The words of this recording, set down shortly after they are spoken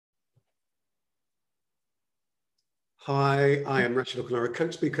Hi, I am Rashid O'Connor, a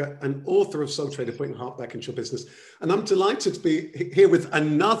coach speaker and author of Soul Trader, Putting Heart Back into Your Business. And I'm delighted to be here with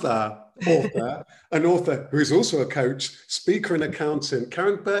another author, an author who is also a coach, speaker and accountant.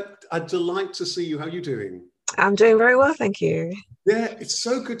 Karen Burke, I'd delight to see you. How are you doing? I'm doing very well, thank you. Yeah, it's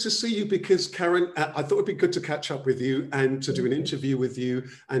so good to see you because, Karen, I thought it'd be good to catch up with you and to do an interview with you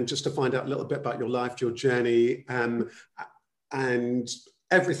and just to find out a little bit about your life, your journey, and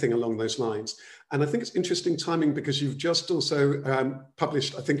everything along those lines. And I think it's interesting timing because you've just also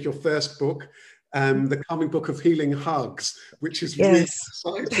published, I think, your first book, The Calming Book of Healing Hugs, which is really Yes.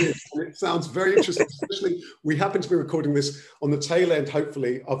 exciting. And it sounds very interesting, especially we happen to be recording this on the tail end,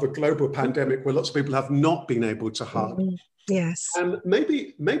 hopefully, of a global pandemic where lots of people have not been able to hug. Yes.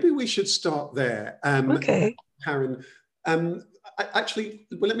 Maybe we should start there, Okay. Karen.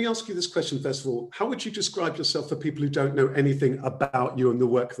 Let me ask you this question first of all. How would you describe yourself for people who don't know anything about you and the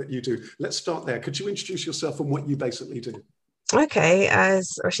work that you do? Let's start there. Could you introduce yourself and what you basically do? Okay.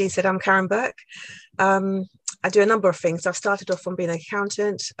 As Rashid said, I'm Karen Burke. I do a number of things. I've started off from being an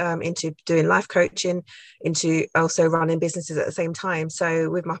accountant, into doing life coaching, into also running businesses at the same time. So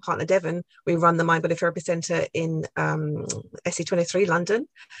with my partner Devon, we run the Mind Body Therapy Centre in SE23 London.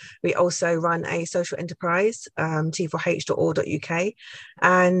 We also run a social enterprise, t4h.org.uk.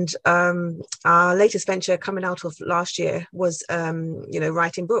 And our latest venture coming out of last year was,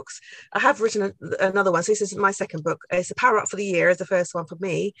 writing books. I have written another one. So this is my second book. It's a Power Up for the Year, is the first one for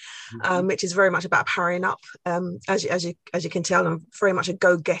me, which is very much about powering up. As you can tell, I'm very much a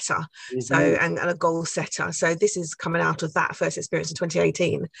go-getter, so and a goal setter. So this is coming out of that first experience in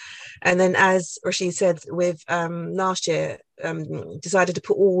 2018, and then as Rashid said, with last year, decided to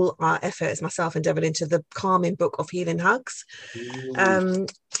put all our efforts, myself and Devon, into the Calming Book of Healing Hugs, and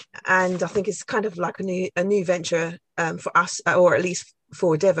I think it's kind of like a new venture for us, or at least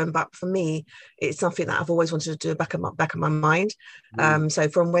for Devon, but for me, it's something that I've always wanted to do back of my mind. So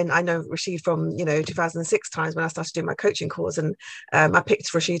from when I know Rashid from 2006 times when I started doing my coaching course, and I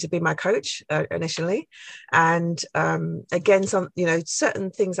picked Rashid to be my coach initially, and again, some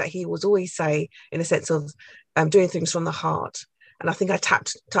certain things that he would always say in a sense of doing things from the heart. And I think I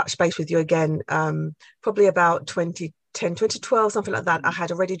touched base with you again, probably about 2012, something like that. I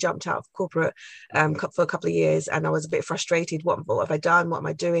had already jumped out of corporate for a couple of years, and I was a bit frustrated. What have I done? What am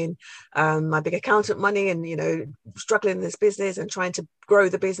I doing? My big accountant money, and struggling in this business and trying to grow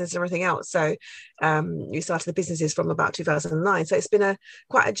the business and everything else. So we started the businesses from about 2009. So it's been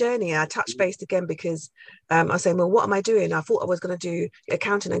quite a journey. I touched base again because I was saying, well, what am I doing? I thought I was going to do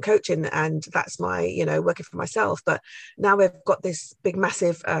accounting and coaching, and that's my working for myself. But now we've got this big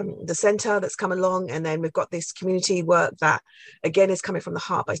massive the centre that's come along, and then we've got this community work that again is coming from the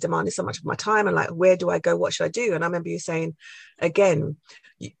heart, but it's demanding so much of my time, and like, where do I go? What should I do? And I remember you saying, again,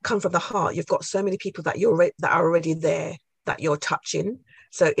 you come from the heart. You've got so many people that that are already there that you're touching.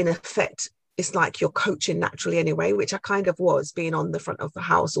 So in effect, it's like you're coaching naturally anyway, which I kind of was, being on the front of the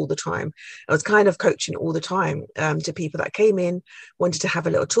house all the time. I was kind of coaching all the time to people that came in, wanted to have a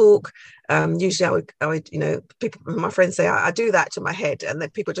little talk. Usually I would, people, my friends say I do that to my head, and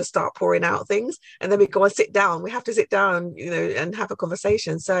then people just start pouring out things, and then we go and sit down. We have to sit down, and have a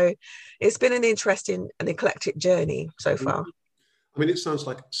conversation. So it's been an interesting and eclectic journey so far. I mean, it sounds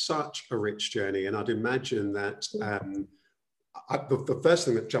like such a rich journey, and I'd imagine that the first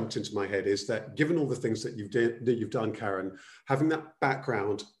thing that jumped into my head is that given all the things that you've done, Karen, having that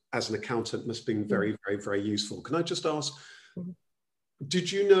background as an accountant must have been very, very, very useful. Can I just ask,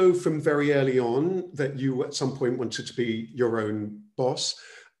 did you know from very early on that you at some point wanted to be your own boss?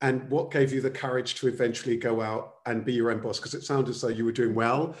 And what gave you the courage to eventually go out and be your own boss? Because it sounded as though you were doing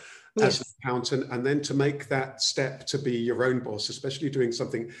well as an accountant, and then to make that step to be your own boss, especially doing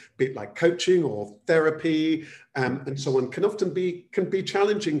something a bit like coaching or therapy, and so on, can often be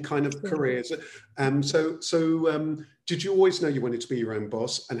challenging kind of careers. So did you always know you wanted to be your own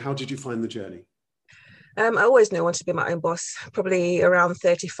boss, and how did you find the journey? I always knew I wanted to be my own boss, probably around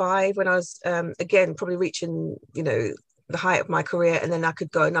 35 when I was, again, probably reaching, the height of my career, and then I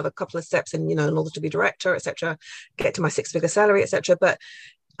could go another couple of steps in order to be director, etc., get to my six-figure salary, etc. But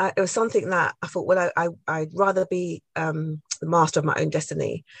it was something that I thought, well, I'd rather be the master of my own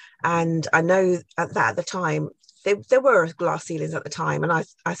destiny. And I know at the time, there were glass ceilings at the time. And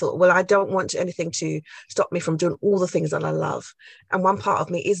I thought, well, I don't want anything to stop me from doing all the things that I love. And one part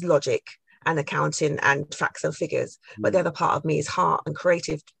of me is logic and accounting and facts and figures. But the other part of me is heart and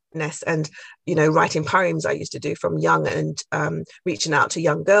creative and writing poems I used to do from young, and reaching out to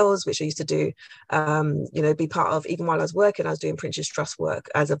young girls, which I used to do, be part of. Even while I was working, I was doing Prince's Trust work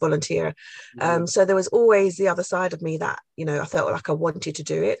as a volunteer. So there was always the other side of me that I felt like I wanted to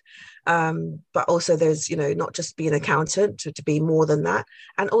do it, but also there's not just be an accountant, to be more than that,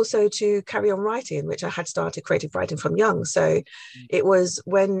 and also to carry on writing, which I had started creative writing from young. So it was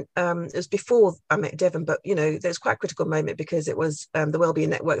when it was before I met Devon, but there's quite a critical moment, because it was the Wellbeing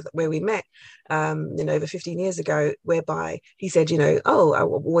Network where we met over 15 years ago, whereby he said, oh, I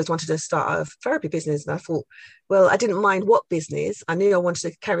always wanted to start a therapy business. And I thought, well, I didn't mind what business. I knew I wanted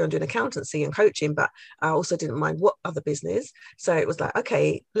to carry on doing accountancy and coaching, but I also didn't mind what other business. So it was like,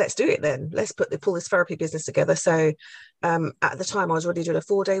 okay, let's do it then. Let's pull this therapy business together. So at the time I was already doing a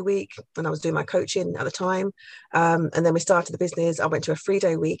 4-day week, and I was doing my coaching at the time. And then we started the business. I went to a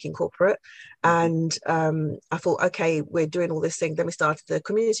 3-day week in corporate, and I thought, okay, we're doing all this thing. Then we started the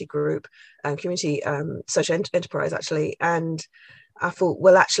community group, community social enterprise, actually. And I thought,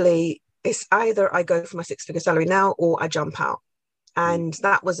 well, actually, it's either I go for my 6-figure salary now, or I jump out. And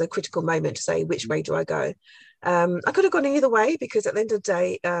that was a critical moment to say, which way do I go? I could have gone either way, because at the end of the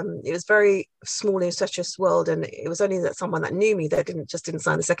day, it was very small in such a world, and it was only that someone that knew me that didn't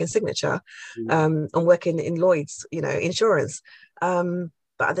sign the second signature on working in Lloyd's, insurance.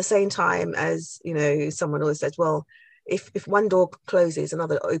 But at the same time, as someone always says, well, if one door closes,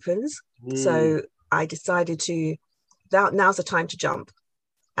 another opens. So I decided now's the time to jump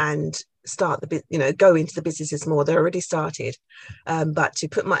and start go into the businesses more. They're already started, but to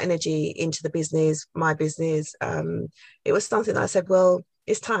put my energy into my business, it was something that I said, well,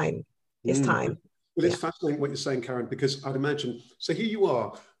 it's time. Well, it's fascinating what you're saying, Karen, because I'd imagine, so here you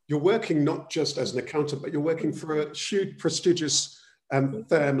are, you're working not just as an accountant, but you're working for a huge prestigious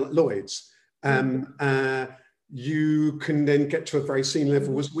firm, Lloyd's. You can then get to a very senior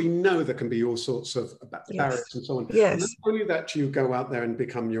level, as we know there can be all sorts of barriers and so on. Yes. And not only that, you go out there and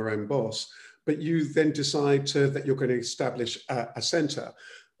become your own boss, but you then decide that you're going to establish a centre,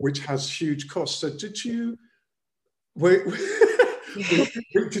 which has huge costs. So did you did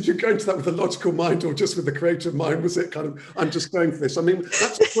you go into that with a logical mind, or just with the creative mind? Was it kind of, I'm just going for this? I mean,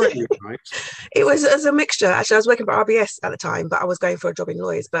 that's brilliant, right? It was as a mixture. Actually, I was working for RBS at the time, but I was going for a job in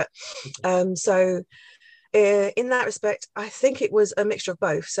Lloyd's. But in that respect, I think it was a mixture of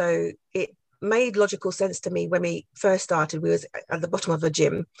both. So it made logical sense to me when we first started. We was at the bottom of a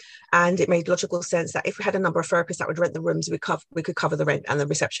gym, and it made logical sense that if we had a number of therapists that would rent the rooms, we could cover the rent and the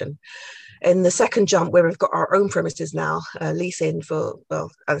reception. In the second jump, where we've got our own premises now, leasing for,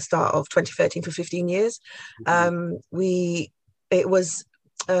 well, at the start of 2013 for 15 years, it was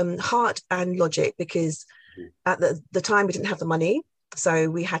heart and logic, because at the time we didn't have the money. So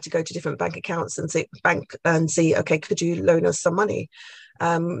we had to go to different bank accounts and see, okay, could you loan us some money?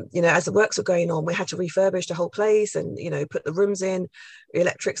 As the works were going on, we had to refurbish the whole place and, put the rooms in,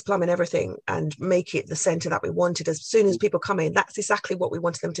 electrics, plumbing, everything, and make it the centre that we wanted. As soon as people come in, that's exactly what we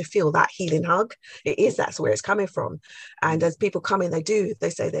wanted them to feel, that healing hug. That's where it's coming from. And as people come in, they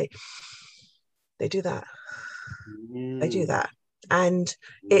say they do that. They do that. And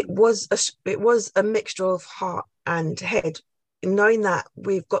it was a mixture of heart and head, knowing that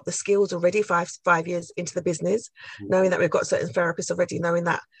we've got the skills already 5 years into the business, knowing that we've got certain therapists already, knowing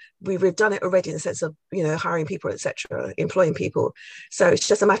that we've done it already in the sense of, hiring people, etc., employing people. So it's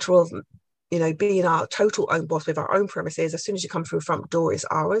just a matter of, being our total own boss with our own premises. As soon as you come through the front door, it's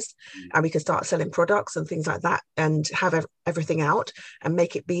ours, and we can start selling products and things like that, and have everything out and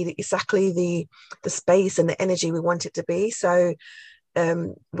make it be exactly the space and the energy we want it to be. So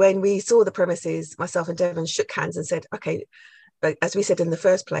when we saw the premises, myself and Devon shook hands and said, okay, as we said in the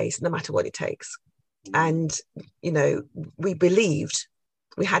first place, no matter what it takes. And, we believed,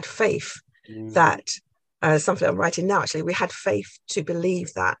 we had faith that, something I'm writing now, actually, we had faith to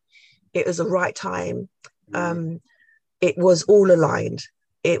believe that it was the right time. It was all aligned.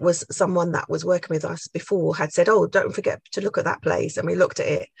 It was someone that was working with us before had said, oh, don't forget to look at that place. And we looked at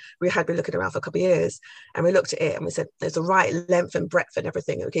it. We had been looking around for a couple of years, and we looked at it and we said, there's the right length and breadth and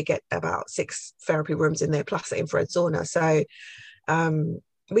everything. And we could get about 6 therapy rooms in there, plus an infrared sauna. So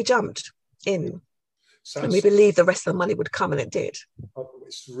we jumped in. And we believed the rest of the money would come, and it did. Oh,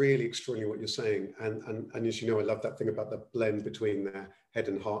 it's really extraordinary what you're saying. And as you know, I love that thing about the blend between their head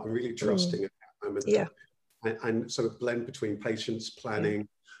and heart, and really trusting at that moment. Yeah. And sort of blend between patience, planning,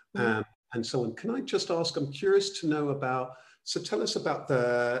 and so on. Can I just ask, I'm curious to know about, so tell us about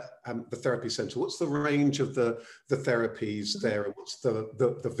the therapy centre. What's the range of the therapies there, and what's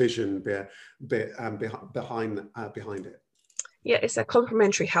the vision behind it? Yeah, it's a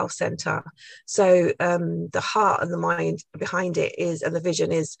complementary health centre. So the heart and the mind behind it is, and the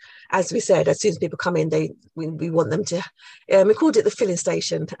vision is, as we said, as soon as people come in, we want them to. We called it the filling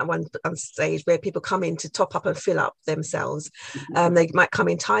station at one stage, where people come in to top up and fill up themselves. They might come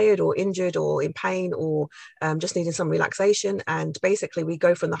in tired or injured or in pain or just needing some relaxation. And basically, we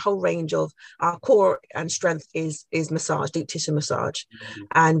go from the whole range of our core and strength is massage, deep tissue massage,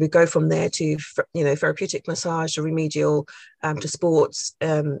 and we go from there to therapeutic massage, to remedial, to sports,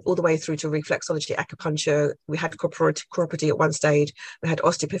 all the way through to reflexology, acupuncture. We had chiropody at one stage. We had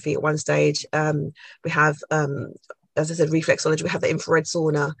osteopathy at one stage. We have as I said, reflexology. We have the infrared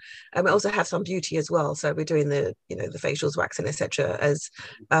sauna, and we also have some beauty as well. So we're doing the facials, waxing, etc. As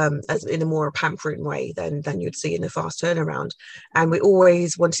in a more pampering way than you'd see in a fast turnaround. And we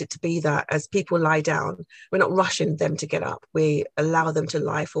always want it to be that as people lie down, we're not rushing them to get up. We allow them to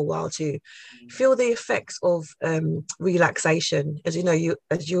lie for a while to feel the effects of relaxation. As you know, you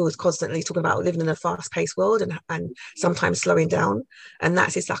was constantly talking about living in a fast-paced world and sometimes slowing down, and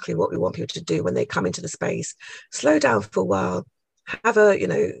that's exactly what we want people to do when they come into the space. Slow down for a while, have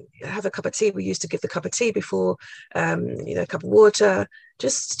a cup of tea. We used to give the cup of tea before, a cup of water.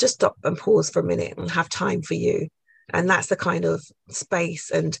 Just stop and pause for a minute and have time for you. And that's the kind of space,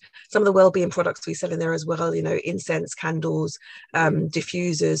 and some of the well-being products we sell in there as well, incense, candles,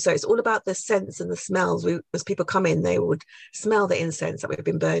 diffusers. So it's all about the scents and the smells. As people come in, they would smell the incense that we've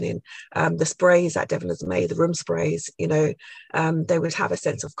been burning, the sprays that Devon has made, the room sprays, they would have a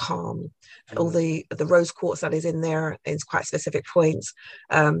sense of calm. All the rose quartz that is in there in quite specific points,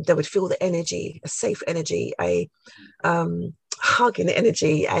 they would feel the energy, a safe energy, a hugging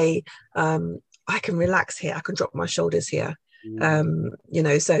energy, I can relax here, I can drop my shoulders here.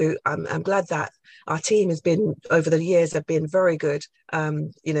 So I'm glad that our team has been, over the years, have been very good,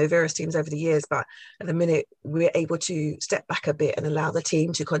 various teams over the years, but at the minute we're able to step back a bit and allow the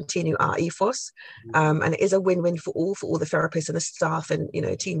team to continue our ethos. And it is a win-win for all the therapists and the staff and,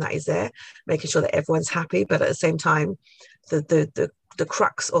 team that is there, making sure that everyone's happy. But at the same time, the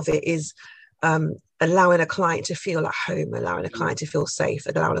crux of it is allowing a client to feel at home, allowing a client to feel safe,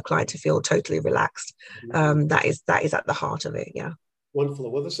 allowing a client to feel totally relaxed. That is at the heart of it. Yeah. Wonderful.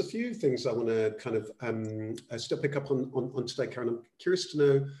 Well, there's a few things I want to kind of still pick up on today, Karen. I'm curious to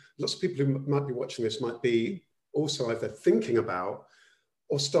know, lots of people who might be watching this might be also either thinking about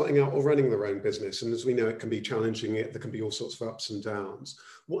or starting out or running their own business. And as we know, it can be challenging. There can be all sorts of ups and downs.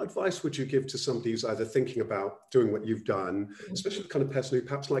 What advice would you give to somebody who's either thinking about doing what you've done, especially the kind of person who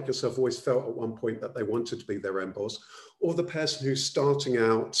perhaps like yourself always felt at one point that they wanted to be their own boss, or the person who's starting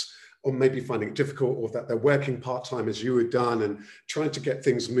out or maybe finding it difficult, or that they're working part-time as you had done and trying to get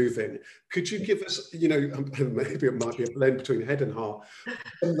things moving? Could you give us, maybe it might be a blend between head and heart,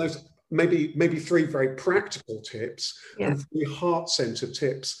 some of those maybe three very practical tips and three heart-centered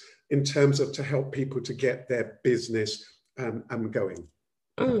tips in terms of to help people to get their business going?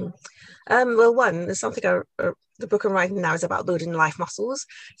 Well, one, there's something the book I'm writing now is about building life muscles.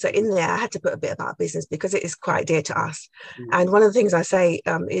 So in there, I had to put a bit about business because it is quite dear to us. And one of the things I say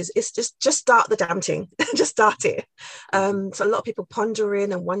is just start the damn thing, just start it. So a lot of people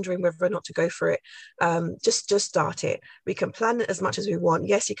pondering and wondering whether or not to go for it. Just start it. We can plan it as much as we want.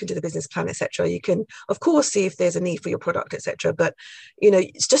 Yes, you can do the business plan, etc. You can, of course, see if there's a need for your product, etc. But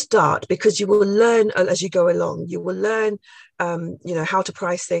it's just start, because you will learn as you go along. You will learn how to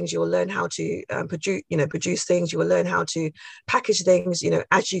price things. You will learn how to produce things. You will learn how to package things,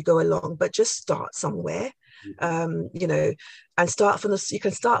 as you go along. But just start somewhere, and you can start from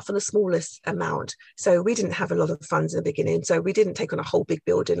the smallest amount. So we didn't have a lot of funds in the beginning, so we didn't take on a whole big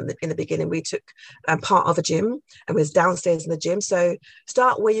building in the beginning. We took part of a gym, and was downstairs in the gym. So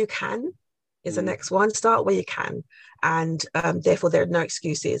start where you can is the next one. Start where you can, and therefore there are no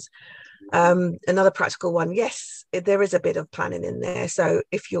excuses. Another practical one, yes, there is a bit of planning in there. So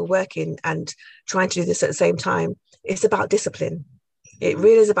if you're working and trying to do this at the same time, it's about discipline. It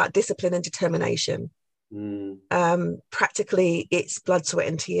really is about discipline and determination. Practically, it's blood, sweat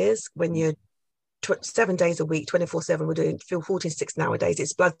and tears. When you're 7 days a week, 24/7, we're doing 14/6 nowadays.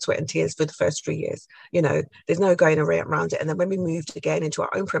 It's blood, sweat and tears for the first 3 years. There's no going around it. And then when we moved again into our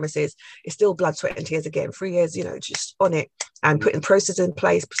own premises, it's still blood, sweat and tears again. 3 years, just on it and putting processes in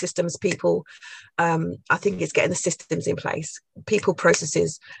place, systems, people. I think it's getting the systems in place, people,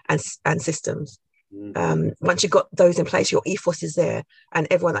 processes and systems. Once you've got those in place, your ethos is there, and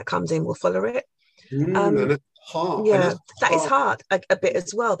everyone that comes in will follow it. And it's hard. That is hard a bit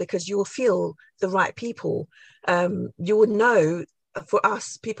as well, because you will feel the right people. You will know for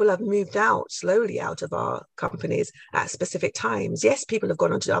us, people have moved out slowly out of our companies at specific times. Yes, people have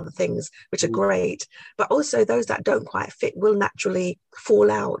gone on to other things, which are great, but also those that don't quite fit will naturally fall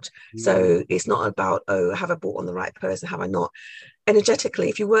out. So it's not about, oh, have I brought on the right person? Have I not? Energetically,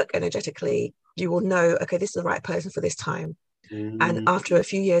 if you work energetically, you will know, okay, this is the right person for this time. And after a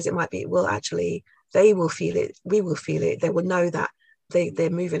few years, it might be, well, actually, they will feel it. We will feel it. They will know that they're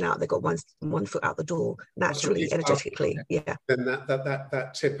moving out. They've got one foot out the door naturally, energetically. Yeah. Then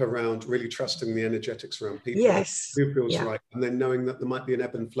that tip around really trusting the energetics around people. Yes. Who feels right, and then knowing that there might be an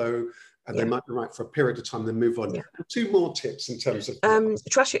ebb and flow, and they might be right for a period of time, then move on. Yeah. 2 more tips in terms of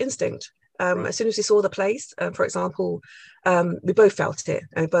trust your instinct. As soon as we saw the place, for example, we both felt it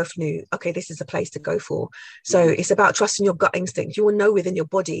and we both knew, okay, this is the place to go for. So it's about trusting your gut instinct. You will know within your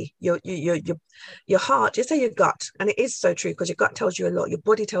body, your heart, just say your gut. And it is so true, because your gut tells you a lot. Your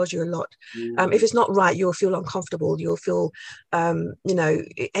body tells you a lot. If it's not right, you'll feel uncomfortable. You'll feel,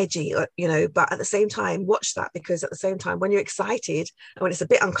 edgy, but at the same time, watch that, because at the same time, when you're excited and when it's a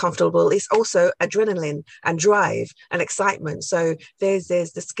bit uncomfortable, it's also adrenaline and drive and excitement. So there's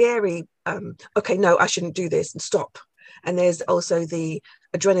the scary, okay, no, I shouldn't do this, and stop. And there's also the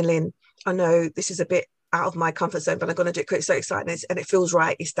adrenaline. I know this is a bit out of my comfort zone, but I'm going to do it. It's so exciting, and it feels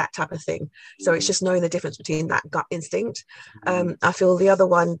right. It's that type of thing. So it's just knowing the difference between that gut instinct. I feel the other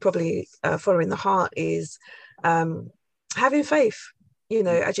one, probably following the heart, is having faith.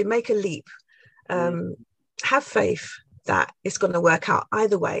 As you make a leap, have faith that it's going to work out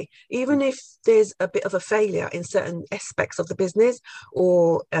either way, even if there's a bit of a failure in certain aspects of the business,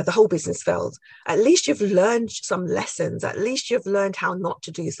 or the whole business fails. At least you've learned some lessons. At least you've learned how not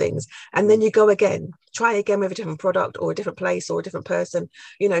to do things, and then you go again, try again with a different product or a different place or a different person.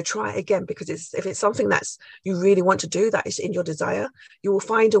 Try it again, because if it's something that's you really want to do, that is in your desire, you will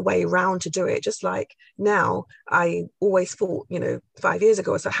find a way around to do it. Just like now, I always thought, 5 years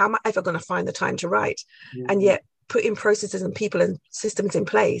ago, so how am I ever going to find the time to write? And yet putting processes and people and systems in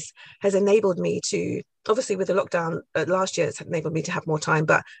place has enabled me to, obviously with the lockdown last year, it's enabled me to have more time,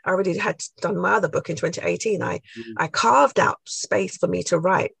 but I already had done my other book in 2018. I carved out space for me to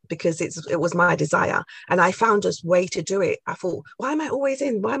write, because it was my desire, and I found a way to do it. I thought, why am I always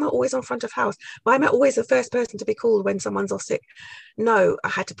on front of house? Why am I always the first person to be called when someone's off sick? No, I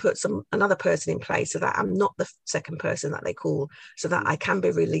had to put another person in place, so that I'm not the second person that they call, so that I can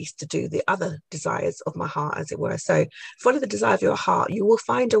be released to do the other desires of my heart, as it were. So follow the desire of your heart. You will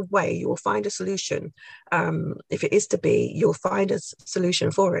find a way, you will find a solution. If it is to be, you'll find a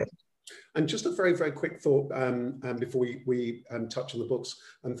solution for it. And just a very, very quick thought before we touch on the books,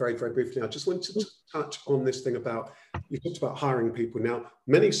 and very, very briefly, I just wanted to touch on this thing about, you talked about hiring people. Now,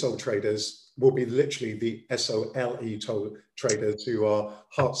 many sole traders will be literally the SOLE traders who are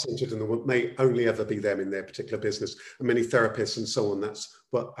heart-centered, and may only ever be them in their particular business. And many therapists and so on, that's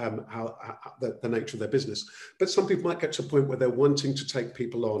what the nature of their business. But some people might get to a point where they're wanting to take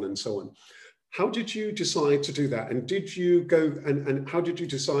people on and so on. How did you decide to do that? And did you go, and how did you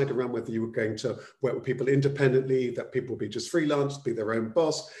decide around whether you were going to work with people independently, that people would be just freelance, be their own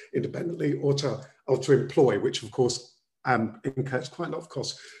boss independently, or to employ, which of course incurs quite a lot of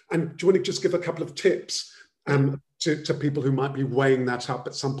costs? And do you want to just give a couple of tips to people who might be weighing that up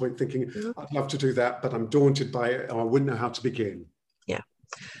at some point, thinking, I'd love to do that, but I'm daunted by it, or I wouldn't know how to begin? Yeah.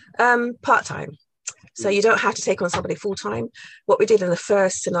 Part-time. So you don't have to take on somebody full-time. What we did in the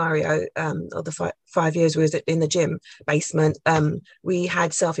first scenario of the 5 years we was in the gym basement, we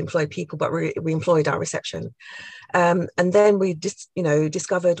had self-employed people, but we employed our reception. And then we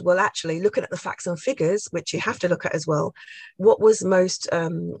discovered, well, actually, looking at the facts and figures, which you have to look at as well, what would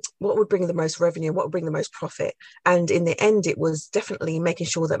bring the most revenue, what would bring the most profit? And in the end, it was definitely making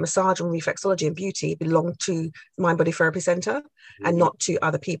sure that massage and reflexology and beauty belonged to Mind Body Therapy Centre and not to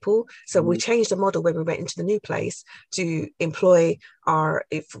other people. So we changed the model when we went into the new place to employ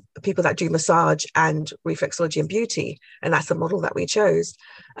people that do massage and reflexology and beauty, and that's the model that we chose.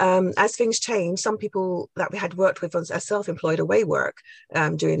 As things change, some people that we had worked with as self-employed away work,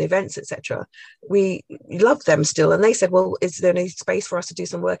 doing events, etc., we love them still, and they said, well, is there any space for us to do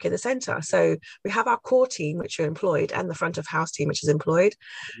some work in the centre? So we have our core team, which are employed, and the front of house team, which is employed,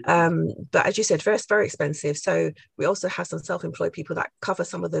 but as you said, very, very expensive. So we also have some self-employed people that cover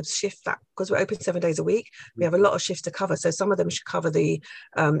some of the shifts, that because we're open 7 days a week, we have a lot of shifts to cover. So some of them should cover the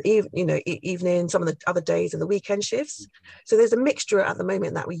evening, some of the other days, and the weekend shifts. So there's a mixture at the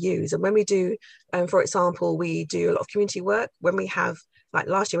moment that we use. And when we do, for example, we do a lot of community work. When we have, like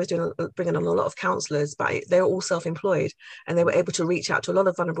last year, we was bringing on a lot of counsellors, but they were all self-employed, and they were able to reach out to a lot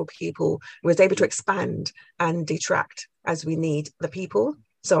of vulnerable people. We was able to expand and detract as we need the people.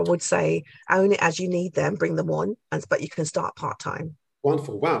 So I would say own it as you need them, bring them on, but you can start part-time.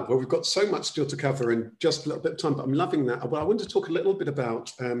 Wonderful. Wow. Well, we've got so much still to cover in just a little bit of time, but I'm loving that. Well, I want to talk a little bit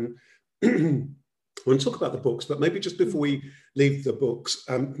about, I want to talk about the books, but maybe just before we leave the books,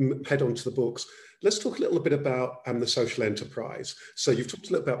 head on to the books, let's talk a little bit about the social enterprise. So you've talked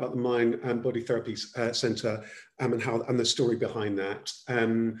a little bit about the Mind and Body Therapy Centre and the story behind that.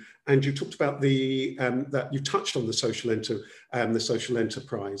 And you talked about that you touched on the social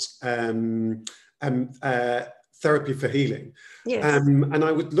enterprise. Therapy for healing. Yes. And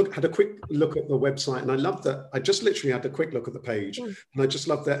I had a quick look at the website, and I love that. I just literally had a quick look at the page, and I just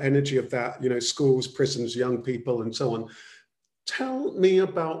love that energy of that, schools, prisons, young people, and so on. Tell me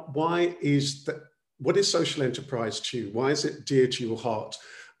about what is social enterprise to you? Why is it dear to your heart?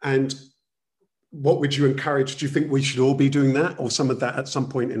 And what would you encourage? Do you think we should all be doing that, or some of that at some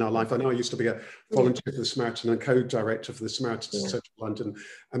point in our life? I know I used to be a volunteer for the Samaritan and co-director for the Samaritans in Central London,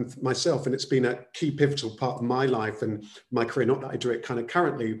 and myself, and it's been a key pivotal part of my life and my career. Not that I do it kind of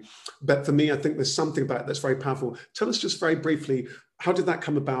currently, but for me, I think there's something about it that's very powerful. Tell us just very briefly, how did that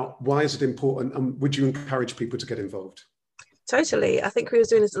come about? Why is it important? And would you encourage people to get involved? Totally. I think we were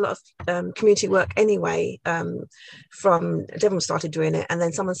doing a lot of community work anyway. From Devon started doing it, and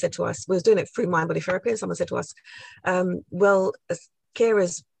then someone said to us, we were doing it through Mind Body Therapy, and someone said to us, well, as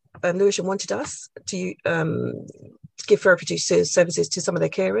carers, Lewisham wanted us to give therapy services to some of their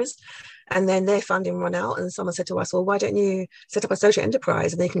carers, and then their funding ran out, and someone said to us, well, why don't you set up a social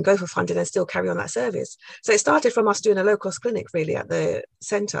enterprise and they can go for funding and still carry on that service? So it started from us doing a low-cost clinic really at the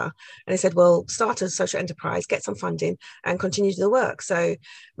centre, and they said, well, start a social enterprise, get some funding and continue the work. So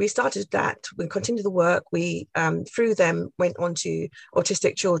we started that, we continued the work. We through them went on to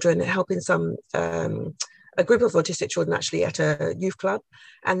autistic children, helping some a group of autistic children actually at a youth club,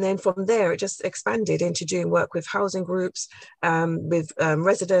 and then from there it just expanded into doing work with housing groups, with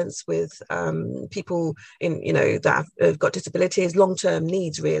residents, with people in that have got disabilities, long-term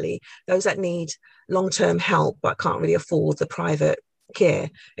needs, really those that need long-term help but can't really afford the private care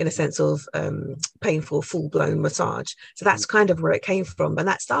in a sense of paying for full-blown massage. So that's kind of where it came from, and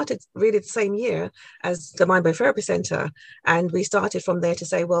that started really the same year as the Mind Body Therapy Centre, and we started from there to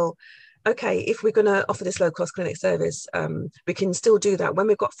say, well, okay, if we're going to offer this low-cost clinic service, we can still do that. When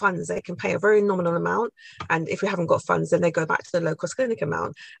we've got funds, they can pay a very nominal amount, and if we haven't got funds, then they go back to the low-cost clinic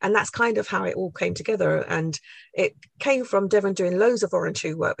amount. And that's kind of how it all came together. And it came from Devon doing loads of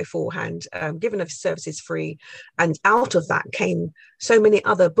volunteer work beforehand, giving us services free, and out of that came so many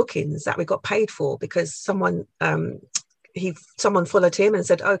other bookings that we got paid for because someone followed him and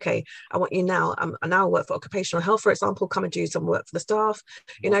said, okay, I want you now. I now work for occupational health, for example, come and do some work for the staff.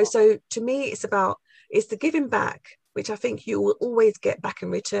 So to me, it's the giving back, which I think you will always get back in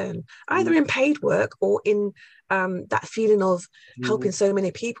return, either in paid work or in that feeling of helping so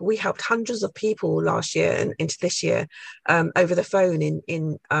many people. We helped hundreds of people last year and into this year over the phone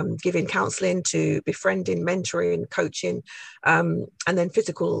in giving counselling, to befriending, mentoring, coaching, and then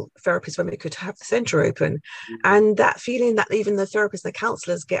physical therapists when we could have the centre open. And that feeling that even the therapists and the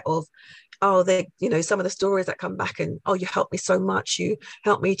counsellors get of, some of the stories that come back and, oh, you helped me so much, you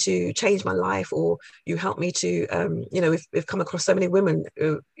helped me to change my life, or you helped me to, we've come across so many women,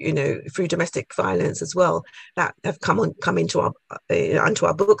 through domestic violence as well, that have come into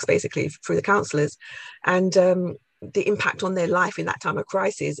our books basically through the counsellors, and the impact on their life in that time of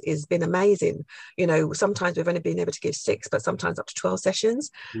crisis has been amazing. Sometimes we've only been able to give 6, but sometimes up to 12 sessions.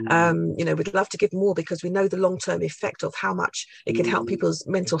 We'd love to give more because we know the long-term effect of how much it can help people's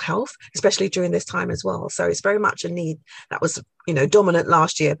mental health, especially during this time as well. So it's very much a need that was dominant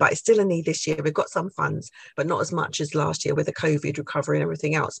last year, but it's still a need this year. We've got some funds, but not as much as last year with the COVID recovery and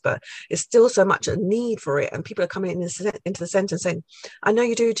everything else, but it's still so much a need for it. And people are coming into the centre and saying, I know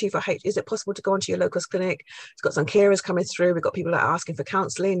you do T4H, is it possible to go onto your local clinic? It's got some carers coming through. We've got people that are asking for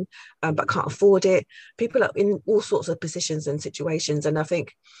counselling, but can't afford it. People are in all sorts of positions and situations. And I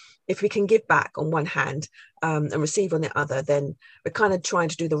think if we can give back on one hand and receive on the other, then we're kind of trying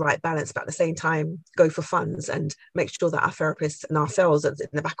to do the right balance, but at the same time go for funds and make sure that our therapists and ourselves in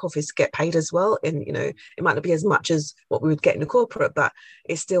the back office get paid as well. And it might not be as much as what we would get in a corporate, but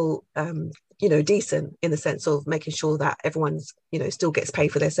it's still decent in the sense of making sure that everyone's still gets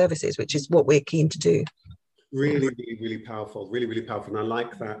paid for their services, which is what we're keen to do. Really, really, really powerful, really, really powerful. And I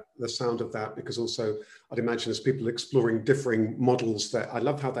like that, the sound of that, because also I'd imagine as people exploring differing models, that I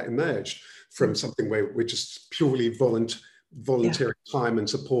love how that emerged from something where we're just purely volunteering time and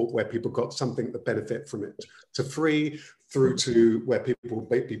support, where people got something that benefit from it, to free, through to where people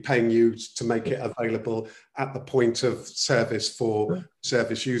may be paying you to make it available at the point of service for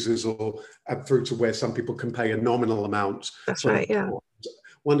service users, or through to where some people can pay a nominal amount. That's right, yeah.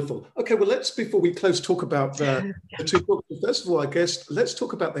 Wonderful. Okay, well, let's, before we close, talk about the two books. First of all, I guess, let's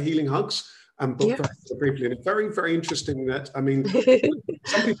talk about the Healing Hugs book Yeah. very briefly. And it's very, very interesting that, I mean,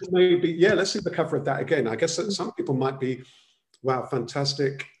 some people may be, yeah, let's see the cover of that again. I guess that some people might be, wow,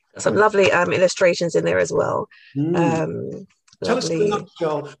 fantastic. Some lovely illustrations in there as well. Tell us in a Lovely.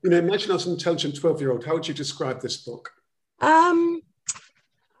 nutshell, you know, imagine us an intelligent 12-year-old. How would you describe this book? I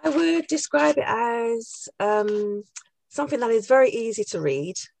would describe it as something that is very easy to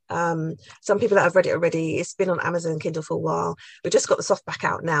read. Some people that have read it already, it's been on Amazon Kindle for a while. We've just got the softback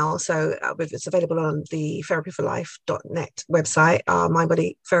out now, so it's available on the therapyforlife.net website, our Mind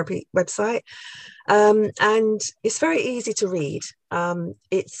Body Therapy website, and it's very easy to read.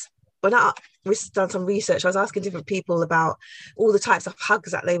 We've done some research. I was asking different people about all the types of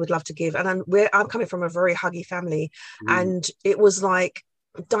hugs that they would love to give, and I'm coming from a very huggy family, and it was like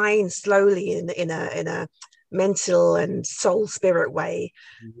dying slowly in a mental and soul spirit way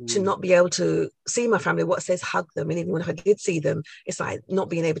to not be able to see my family. What says hug them, and even when I did see them, it's like not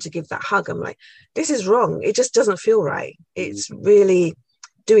being able to give that hug. I'm like, this is wrong. It just doesn't feel right. It's really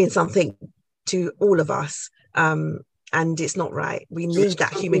doing something to all of us, and it's not right. We need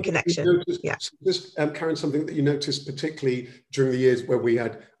that human connection. Yeah. This, Karen, something that you noticed particularly during the years where we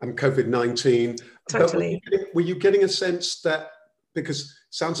had COVID-19. Totally. But were you getting a sense that, because it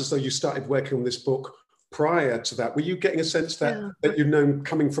sounds as though you started working on this book prior to that, were you getting a sense that you've known,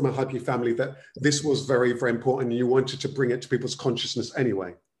 coming from a huggy family, that this was very, very important and you wanted to bring it to people's consciousness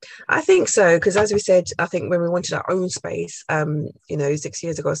anyway? I think so, because as we said, I think when we wanted our own space, 6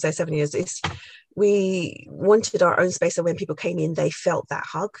 years ago, say 7 years, we wanted our own space. So when people came in, they felt that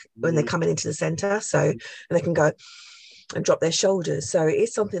hug when they're coming into the centre. So, and they can go and drop their shoulders. So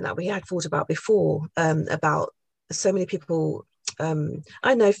it's something that we had thought about before, about so many people,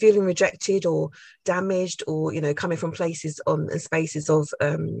 I know, feeling rejected or damaged, or, coming from places and spaces of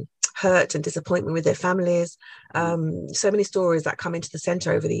hurt and disappointment with their families. So many stories that come into the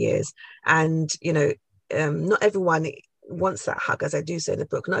centre over the years, and not everyone wants that hug, as I do say in the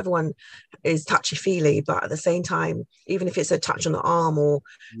book. Not everyone is touchy-feely, but at the same time, even if it's a touch on the arm, or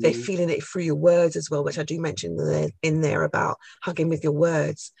they're feeling it through your words as well, which I do mention in there about hugging with your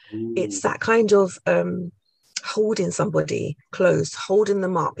words. It's that kind of holding somebody close, holding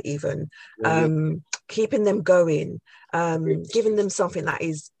them up, even keeping them going, giving them something that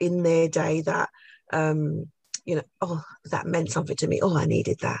is in their day that that meant something to me. Oh, I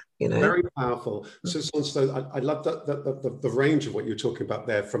needed that. Very powerful. So I love that the range of what you're talking about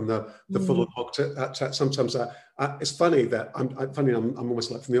there, from the full on hug to sometimes it's funny that I'm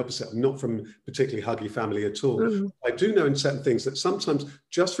almost like from the opposite. I'm not from particularly huggy family at all. I do know in certain things that sometimes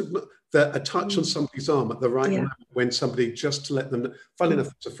just a touch on somebody's arm at the right moment, when somebody, just to let them know. Funny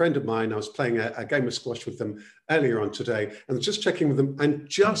enough, it's a friend of mine. I was playing a game of squash with them earlier on today, and just checking with them, and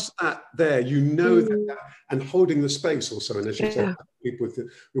just that there, that, and holding the space also. And as you said, people with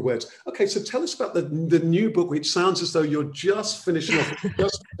the words. Okay, so tell us about the new book, which sounds as though you're just finishing off,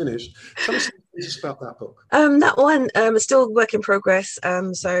 just finished. Tell us about that book. That one is still work in progress.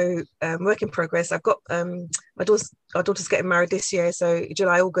 Work in progress. I've got our daughter's getting married this year, so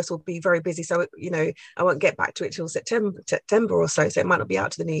July, August will be very busy. So I won't get back to it till September or so. So it might not be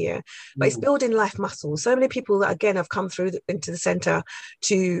out to the new year. But it's building life muscles. So many people that again have come through into the centre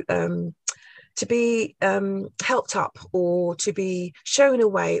to be helped up, or to be shown a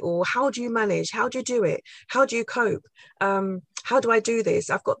way, or how do you manage, how do you do it, how do you cope, how do I do this,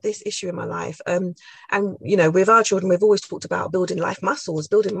 I've got this issue in my life, and with our children, we've always talked about building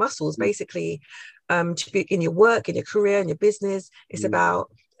building muscles, basically, to be in your work, in your career, in your business. It's about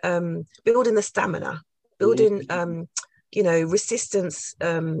building the stamina, building resistance,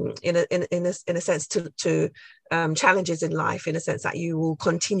 in a sense to challenges in life, in a sense that you will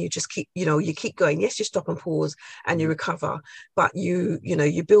continue, just keep, you keep going. Yes, you stop and pause and you recover, but you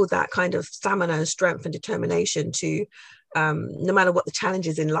build that kind of stamina and strength and determination to, no matter what the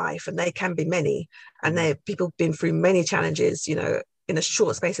challenges in life, and they can be many, and people have been through many challenges, in a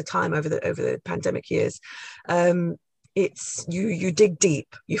short space of time over the pandemic years. It's you dig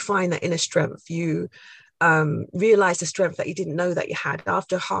deep, you find that inner strength, you realize the strength that you didn't know that you had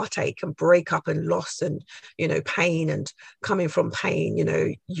after heartache and breakup and loss and pain, and coming from pain,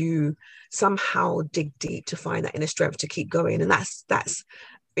 you somehow dig deep to find that inner strength to keep going. And that's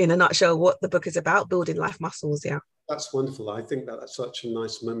in a nutshell what the book is about, building life muscles. Yeah, that's wonderful. I think that's such a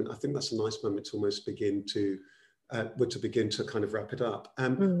nice moment. I think that's a nice moment to almost begin to kind of wrap it up.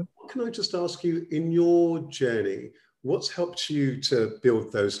 What can I just ask you, in your journey, what's helped you to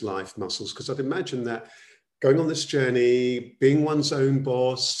build those life muscles? Because I'd imagine that going on this journey, being one's own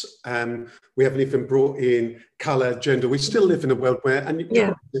boss. We haven't even brought in color, gender. We still live in a world where, and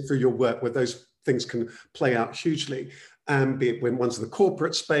you through your work, where those things can play out hugely, be it when one's in the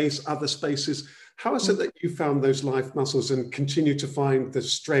corporate space, other spaces. How is it that you found those life muscles and continue to find the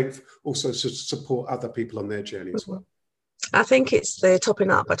strength also to support other people on their journey as well? I think it's the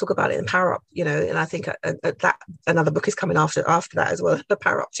topping up. I talk about it in Power Up, and I think that another book is coming after that as well. The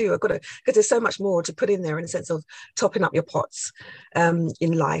Power Up too. I've got to, because there's so much more to put in there in the sense of topping up your pots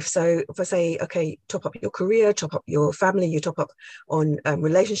in life. So if I say, okay, top up your career, top up your family, you top up on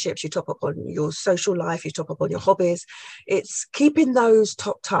relationships, you top up on your social life, you top up on your hobbies. It's keeping those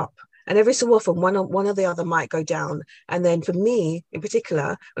topped up. And every so often, one or the other might go down. And then for me, in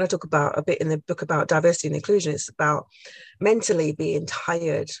particular, when I talk about a bit in the book about diversity and inclusion, it's about mentally being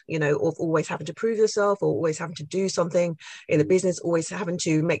tired, of always having to prove yourself or always having to do something in a business, always having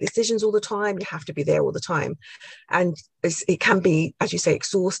to make decisions all the time. You have to be there all the time. And it can be, as you say,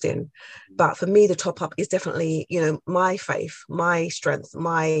 exhausting. But for me, the top up is definitely, my faith, my strength,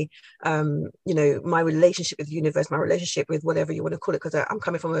 my, my relationship with the universe, my relationship with whatever you want to call it, because I'm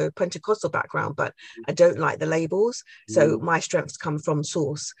coming from a Pentecostal background, but I don't like the labels. So my strengths come from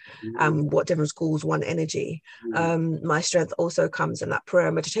source, what Devon calls one energy. My strength also comes in that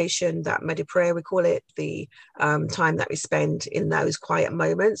prayer meditation, that prayer, we call it, the time that we spend in those quiet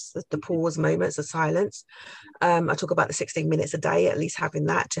moments, the pause moments, the silence. I talk about the 16 minutes a day, at least having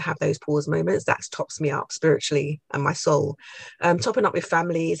that, to have those pause moments, that tops me up spiritually and my soul. Topping up with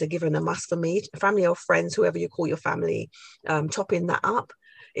family is a given, a must for me. Family or friends, whoever you call your family, topping that up.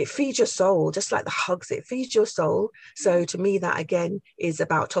 It feeds your soul, just like the hugs, it feeds your soul. So to me, that again is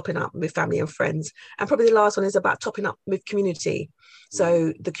about topping up with family and friends. And probably the last one is about topping up with community.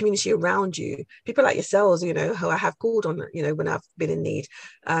 So the community around you, people like yourselves, who I have called on, when I've been in need,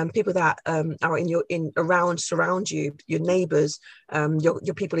 people that are surround you, your neighbors,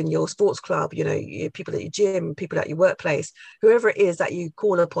 your people in your sports club, your people at your gym, people at your workplace, whoever it is that you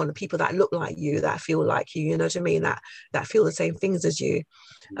call upon, the people that look like you, that feel like you, you know what I mean, that feel the same things as you.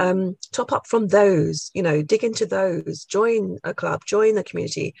 Top up from those, dig into those, join a club, join a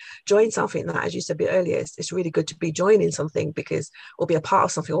community, join something that, as you said a bit earlier, it's really good to be joining something, or be a part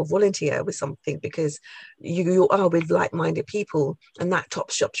of something, or volunteer with something, because you are with like-minded people, and that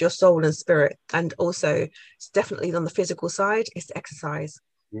tops up your soul and spirit. And also, it's definitely on the physical side, it's the exercise.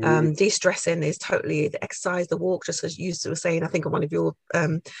 De-stressing is totally the exercise, the walk, just as you were saying, I think on one of your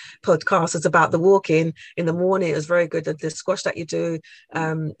podcasts is about the walking in the morning. It was very good, the squash that you do.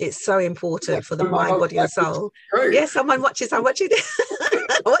 It's so important for the mind, body and soul. Yeah, someone watches, I'm watching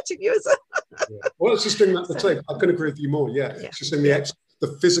I'm watching you as well. Well, it's just doing that the same. I couldn't agree with you more. It's just in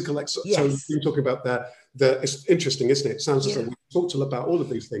the physical exercise. So you're talking about it's interesting, isn't it? It sounds as though we talked about all of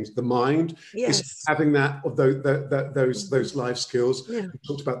these things. The mind is having that of those life skills. We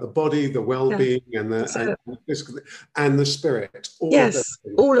talked about the body, the well-being, and the physical, and the spirit.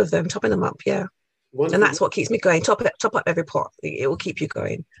 All of them, topping them up. Wonderful. And that's what keeps me going. Top up every pot. It will keep you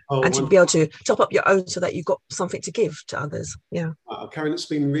going. And to be able to top up your own so that you've got something to give to others. Karen, it's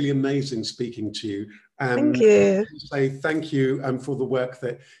been really amazing speaking to you. Thank you. Say thank you for the work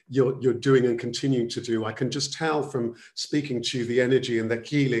that you're doing and continuing to do. I can just tell from speaking to you the energy and the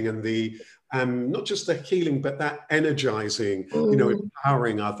healing and the not just the healing, but that energizing,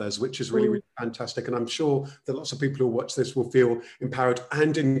 empowering others, which is really, really fantastic. And I'm sure that lots of people who watch this will feel empowered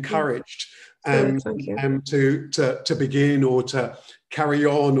and encouraged to begin, or to carry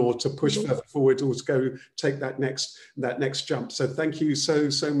on, or to push further forward, or to go take that next jump. So thank you so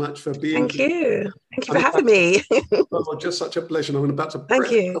much for being here. Thank you for having me. Just such a pleasure. I'm about to press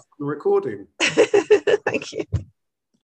the recording. Thank you.